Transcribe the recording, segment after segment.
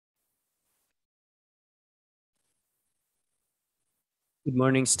Good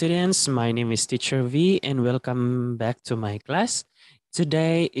morning, students. My name is Teacher V, and welcome back to my class.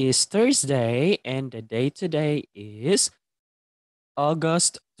 Today is Thursday, and the date today is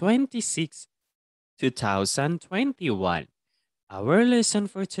August 26, 2021. Our lesson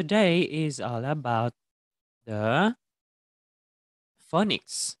for today is all about the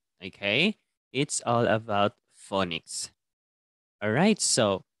phonics. Okay, it's all about phonics. All right,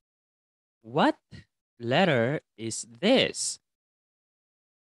 so what letter is this?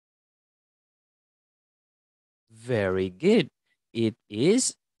 Very good. It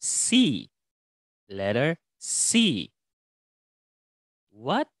is C. Letter C.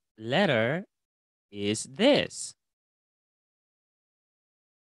 What letter is this?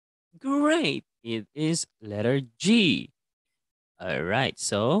 Great. It is letter G. All right.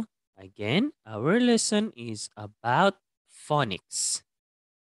 So, again, our lesson is about phonics.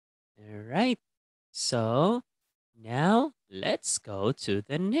 All right. So, now let's go to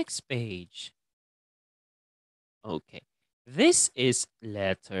the next page. Okay. This is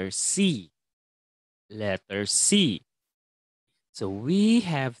letter C. Letter C. So we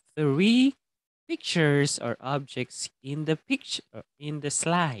have three pictures or objects in the picture in the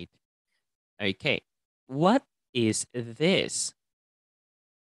slide. Okay. What is this?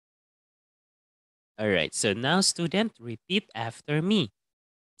 All right. So now student repeat after me.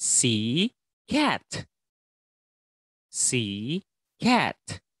 See cat. See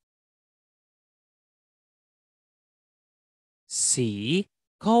cat. See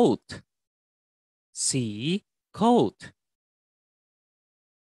coat. See coat.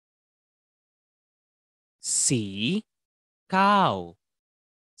 See cow.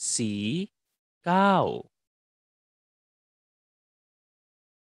 See cow.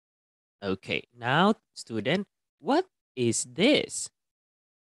 Okay, now student, what is this?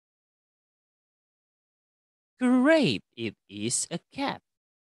 Great, it is a cat.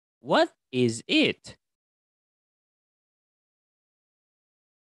 What is it?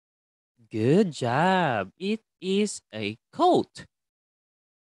 Good job. It is a coat.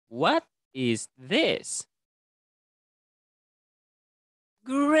 What is this?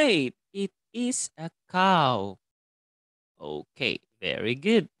 Great, it is a cow. Okay, very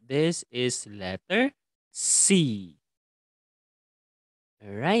good. This is letter C.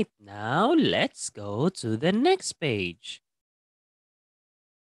 All right, now let's go to the next page.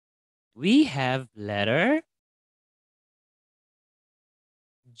 We have letter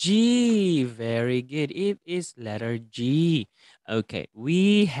G. Very good. It is letter G. Okay,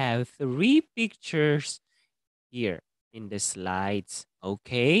 we have three pictures here in the slides.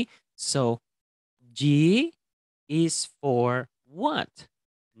 Okay, so G is for what?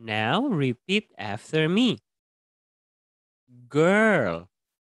 Now repeat after me. Girl.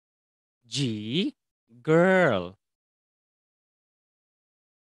 G, girl.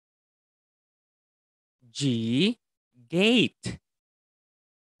 G, gate.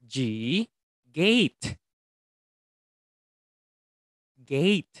 G, gate.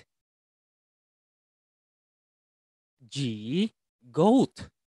 Gate. G, goat.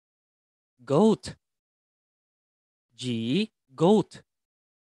 Goat. G, goat.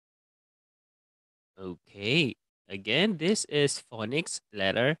 Okay. Again, this is phonics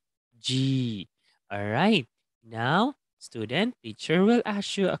letter G. All right. Now, student, teacher will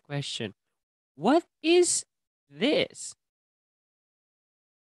ask you a question. What is this?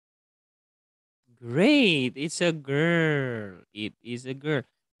 Great. It's a girl. It is a girl.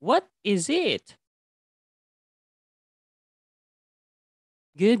 What is it?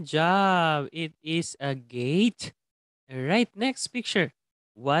 Good job. It is a gate. All right. Next picture.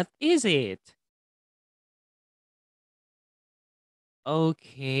 What is it?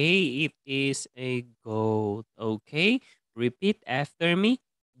 Okay, it is a goat. Okay, repeat after me.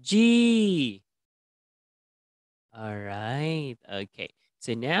 G. All right. Okay.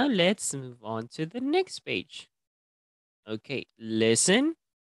 So now let's move on to the next page. Okay, listen,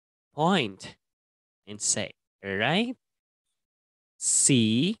 point, and say. All right.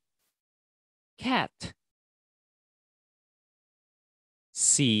 See cat.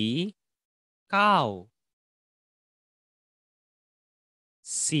 See cow.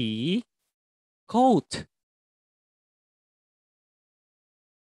 See coat.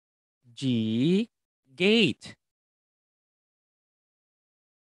 G gate.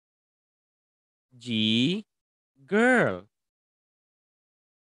 G girl.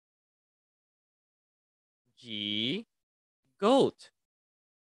 G goat.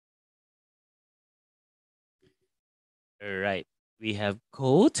 All right. We have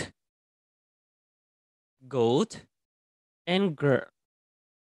coat, goat, and girl.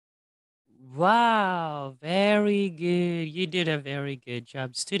 Wow, very good. You did a very good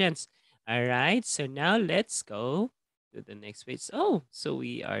job, students. All right, so now let's go to the next page. Oh, so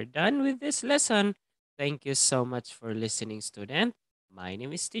we are done with this lesson. Thank you so much for listening, student. My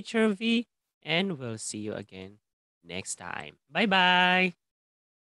name is Teacher V, and we'll see you again next time. Bye bye.